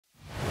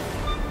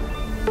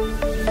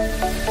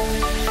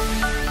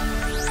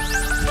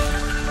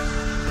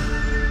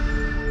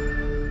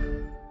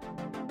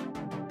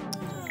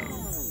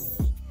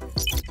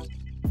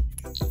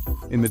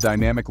In the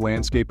dynamic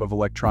landscape of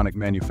electronic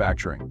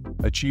manufacturing,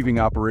 achieving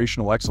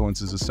operational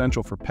excellence is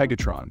essential for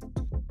Pegatron.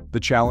 The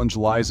challenge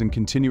lies in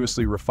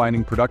continuously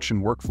refining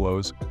production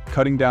workflows,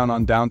 cutting down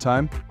on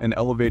downtime, and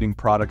elevating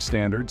product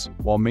standards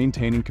while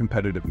maintaining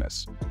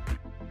competitiveness.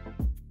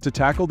 To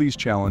tackle these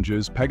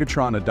challenges,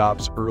 Pegatron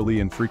adopts early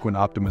and frequent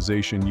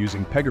optimization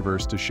using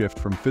PEGAVERSE to shift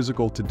from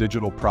physical to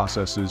digital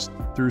processes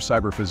through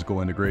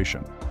cyber-physical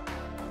integration.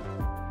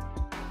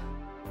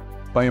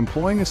 By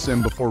employing a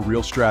sim before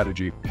real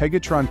strategy,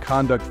 Pegatron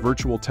conducts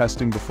virtual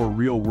testing before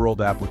real-world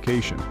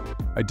application,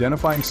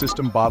 identifying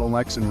system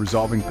bottlenecks and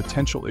resolving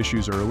potential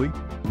issues early,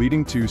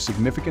 leading to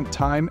significant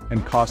time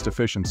and cost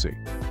efficiency.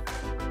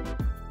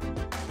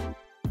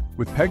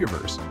 With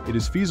PEGAVERSE, it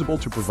is feasible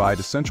to provide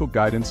essential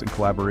guidance and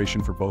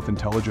collaboration for both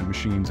intelligent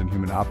machines and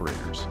human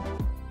operators.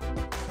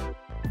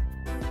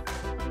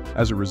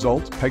 As a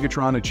result,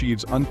 Pegatron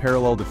achieves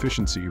unparalleled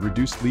efficiency,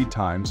 reduced lead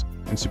times,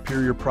 and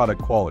superior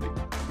product quality.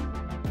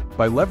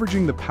 By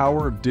leveraging the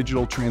power of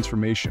digital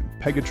transformation,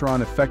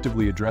 Pegatron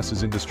effectively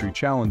addresses industry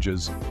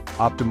challenges,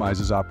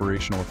 optimizes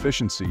operational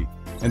efficiency,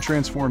 and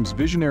transforms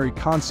visionary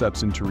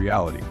concepts into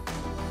reality.